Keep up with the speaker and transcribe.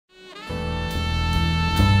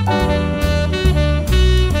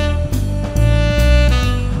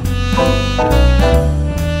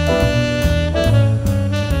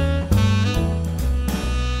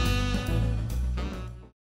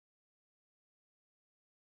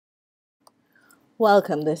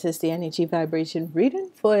Welcome. This is the energy vibration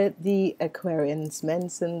reading for the Aquarians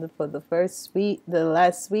mentioned for the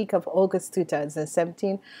last week of August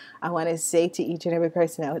 2017. I want to say to each and every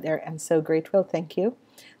person out there, I'm so grateful. Thank you.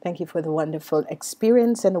 Thank you for the wonderful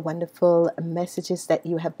experience and the wonderful messages that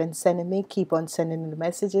you have been sending me. Keep on sending the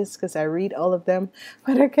messages because I read all of them,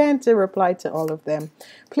 but I can't reply to all of them.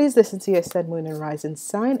 Please listen to your sun, moon, and rising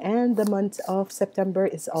sign. And the month of September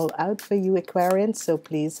is all out for you, Aquarians. So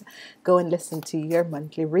please go and listen to your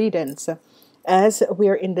monthly readings. As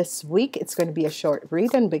we're in this week, it's going to be a short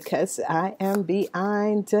reading because I am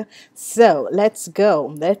behind. So let's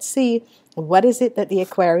go. Let's see what is it that the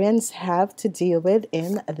Aquarians have to deal with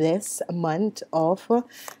in this month of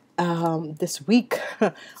this week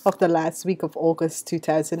of the last week of August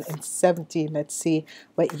 2017. Let's see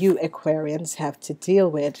what you Aquarians have to deal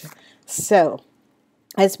with. So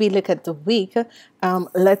as we look at the week,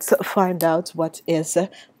 let's find out what is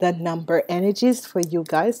the number energies for you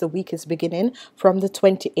guys. The week is beginning from the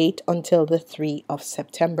 28th until the 3 of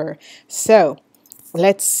September. So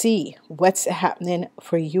let's see what's happening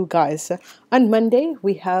for you guys. On Monday,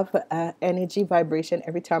 we have energy vibration.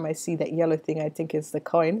 Every time I see that yellow thing, I think it's the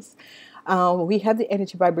coins. We have the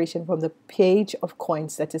energy vibration from the page of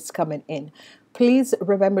coins that is coming in. Please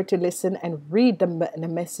remember to listen and read the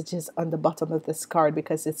messages on the bottom of this card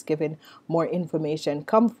because it's giving more information.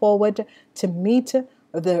 Come forward to meet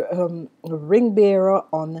the ring bearer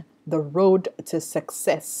on the road to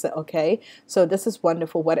success. Okay, so this is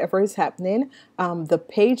wonderful. Whatever is happening, the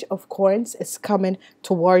page of coins is coming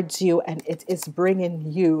towards you and it is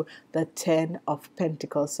bringing you the 10 of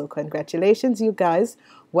Pentacles. So congratulations, you guys.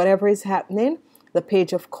 Whatever is happening, the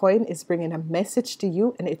page of coin is bringing a message to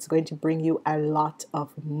you and it's going to bring you a lot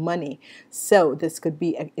of money. So this could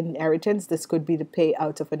be an inheritance. This could be the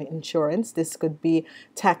payout of an insurance. This could be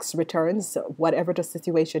tax returns. Whatever the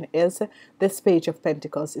situation is, this page of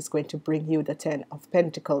Pentacles is going to bring you the 10 of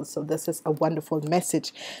Pentacles. So this is a wonderful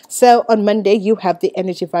message. So on Monday, you have the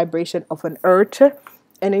energy vibration of an earth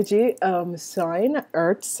energy sign,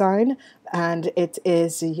 earth sign, and it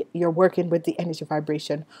is you're working with the energy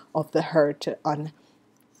vibration of the heart on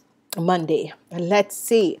Monday. And let's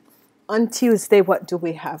see on Tuesday what do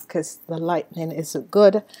we have, because the lightning is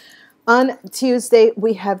good. On Tuesday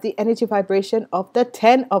we have the energy vibration of the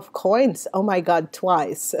 10 of coins. Oh my god,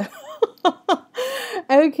 twice.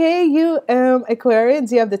 Okay, you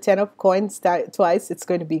Aquarians, you have the 10 of coins twice. It's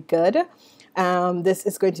going to be good. This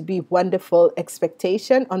is going to be wonderful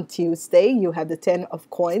expectation. On Tuesday, you have the 10 of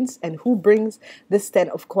coins. And who brings this 10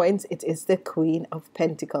 of coins? It is the Queen of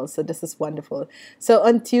Pentacles. So this is wonderful. So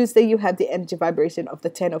on Tuesday, you have the energy vibration of the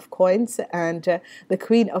 10 of coins. And the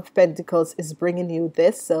Queen of Pentacles is bringing you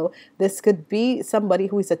this. So this could be somebody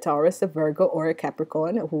who is a Taurus, a Virgo, or a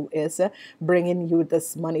Capricorn who is bringing you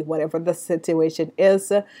this money. Whatever the situation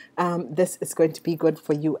is, this is going to be good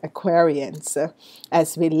for you, Aquarians.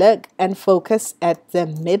 As we look and focus at the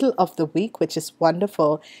middle of the week, which is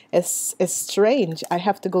wonderful. It's strange. I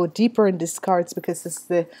have to go deeper in these cards because this is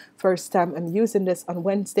the first time I'm using this on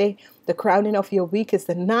Wednesday. The crowning of your week is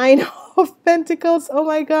the 9 of Pentacles. Oh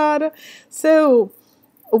my god. So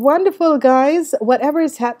wonderful, guys. Whatever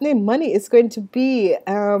is happening, money is going to be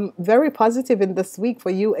very positive in this week for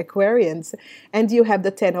you Aquarians. And you have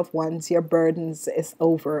the 10 of Wands. Your burdens is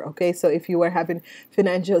over. Okay, so if you are having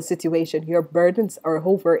financial situation, your burdens are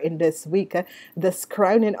over in this week. This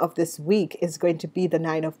crowning of this week is going to be the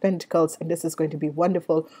 9 of Pentacles, and this is going to be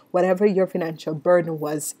wonderful. Whatever your financial burden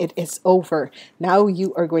was, it is over. Now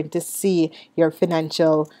you are going to see your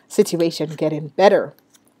financial situation getting better.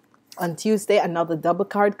 On Tuesday, another double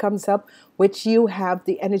card comes up, which you have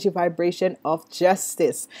the energy vibration of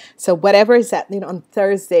justice. So whatever is happening on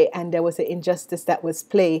Thursday and there was an injustice that was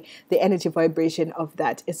played, the energy vibration of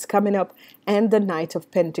that is coming up, and the Knight of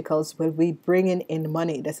Pentacles will be bringing in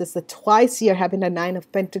money. This is the twice you're having the Nine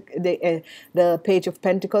of Pentacles, the Page of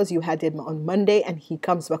Pentacles. You had him on Monday and he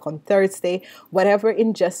comes back on Thursday. Whatever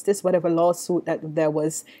injustice, whatever lawsuit that there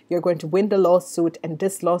was, you're going to win the lawsuit, and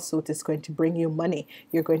this lawsuit is going to bring you money.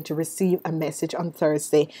 You're going to receive a message on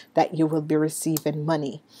Thursday that you will be receiving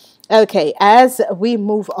money. Okay, as we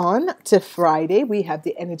move on to Friday, we have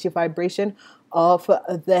the energy vibration of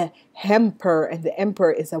the Emperor, and the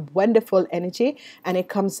Emperor is a wonderful energy, and it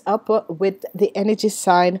comes up with the energy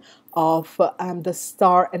sign of the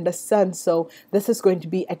star and the sun. So this is going to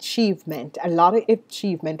be achievement. A lot of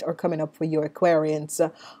achievement are coming up for you,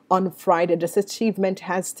 Aquarians, on Friday. This achievement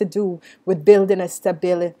has to do with building a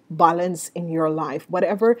stable balance in your life.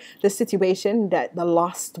 Whatever the situation that the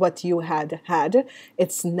lost what you had,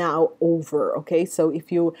 it's now over. Okay, so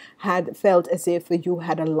if you had felt as if you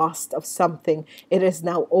had a loss of something, it is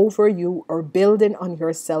now over. You are building on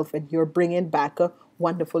yourself and you're bringing back a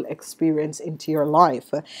wonderful experience into your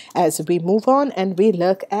life. As we move on and we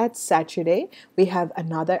look at Saturday, we have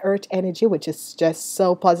another earth energy, which is just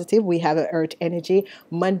so positive. We have an earth energy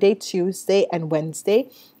Monday, Tuesday, and Wednesday.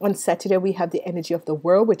 On Saturday, we have the energy of the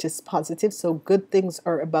world, which is positive. So good things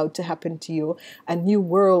are about to happen to you. A new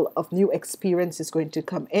world of new experience is going to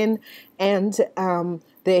come in, and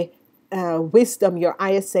the wisdom, your I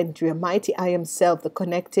ascend, your mighty I am self, the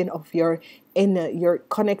connecting of your inner, you're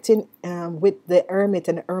connecting with the hermit,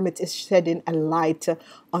 and the hermit is shedding a light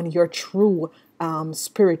on your true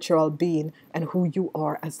spiritual being and who you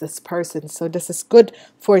are as this person. So this is good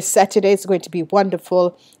for Saturday. It's going to be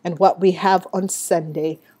wonderful. And what we have on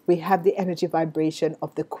Sunday, we have the energy vibration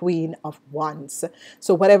of the Queen of Wands.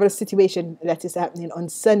 So whatever situation that is happening on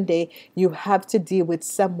Sunday, you have to deal with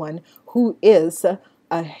someone who is a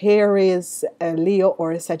Aries, a Leo,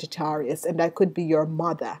 or a Sagittarius, and that could be your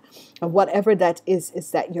mother. And whatever that is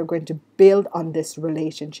that you're going to build on this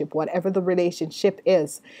relationship. Whatever the relationship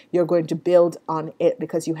is, you're going to build on it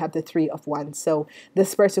because you have the Three of Wands. So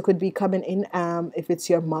this person could be coming in. If it's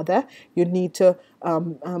your mother, you need to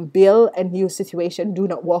build a new situation. Do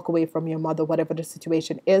not walk away from your mother, whatever the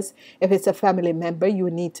situation is. If it's a family member, you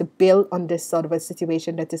need to build on this sort of a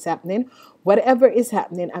situation that is happening. Whatever is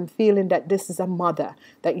happening, I'm feeling that this is a mother,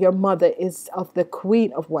 that your mother is of the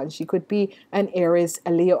Queen of Wands. She could be an Aries,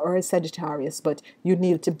 a Leo, or a Sagittarius, but you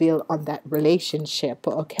need to build on that relationship.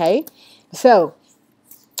 Okay, so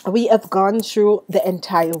we have gone through the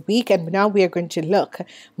entire week, and now we are going to look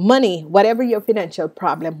money. Whatever your financial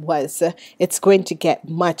problem was, it's going to get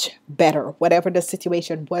much better. Whatever the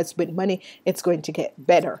situation was with money, it's going to get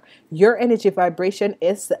better. Your energy vibration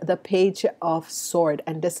is the Page of Sword,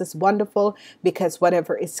 and this is wonderful because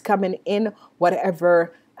whatever is coming in,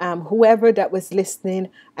 whatever whoever that was listening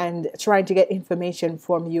and trying to get information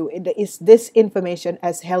from you, this information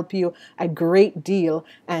has helped you a great deal,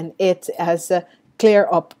 and it has clear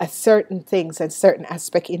up a certain things and certain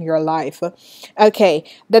aspect in your life. Okay,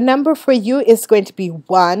 the number for you is going to be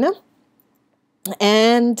 1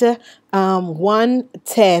 and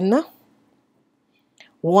 110.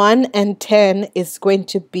 1 and 10 is going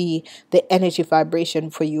to be the energy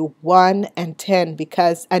vibration for you. 1 and 10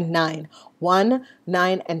 and 9. 1,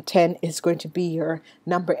 9, and 10 is going to be your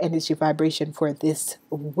number energy vibration for this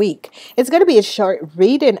week. It's going to be a short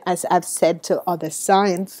reading, as I've said to other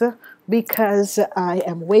signs, because I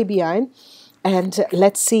am way behind. And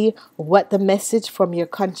let's see what the message from your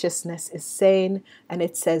consciousness is saying. And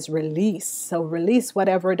it says release. So release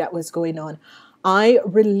whatever that was going on. I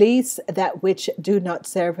release that which do not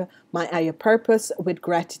serve my higher purpose with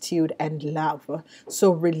gratitude and love. So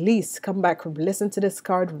release, come back, listen to this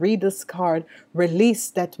card, read this card, release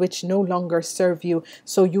that which no longer serve you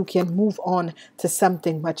so you can move on to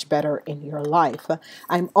something much better in your life.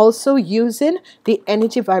 I'm also using the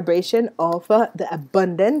energy vibration of the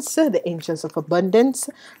abundance, the angels of abundance.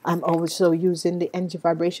 I'm also using the energy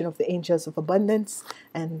vibration of the angels of abundance.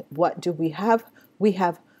 And what do we have? We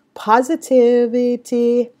have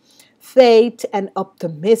positivity, faith, and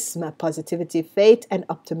optimism. Positivity, faith, and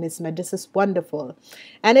optimism. This is wonderful.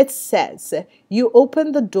 And it says, you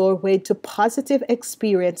open the doorway to positive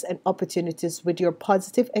experience and opportunities with your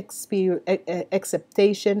positive acceptation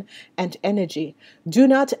and energy. Do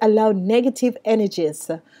not allow negative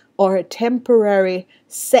energies or temporary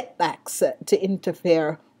setbacks to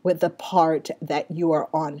interfere with the part that you are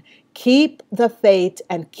on. Keep the faith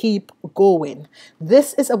and keep going.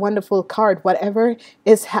 This is a wonderful card. Whatever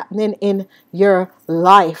is happening in your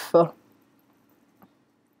life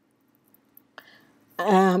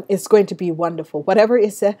is going to be wonderful. Whatever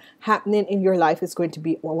is happening in your life is going to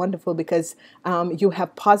be wonderful because you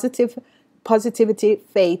have positivity,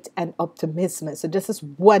 faith, and optimism. So this is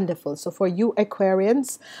wonderful. So for you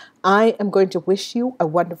Aquarians, I am going to wish you a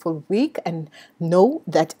wonderful week and know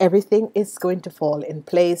that everything is going to fall in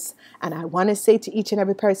place. And I want to say to each and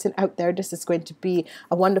every person out there, this is going to be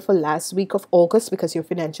a wonderful last week of August because your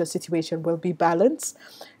financial situation will be balanced.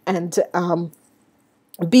 And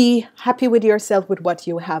be happy with yourself with what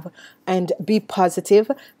you have and be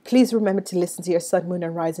positive. Please remember to listen to your sun, moon,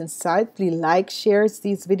 and rising sign. Please like, share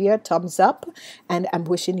these videos, thumbs up, and I'm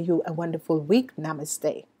wishing you a wonderful week.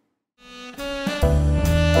 Namaste.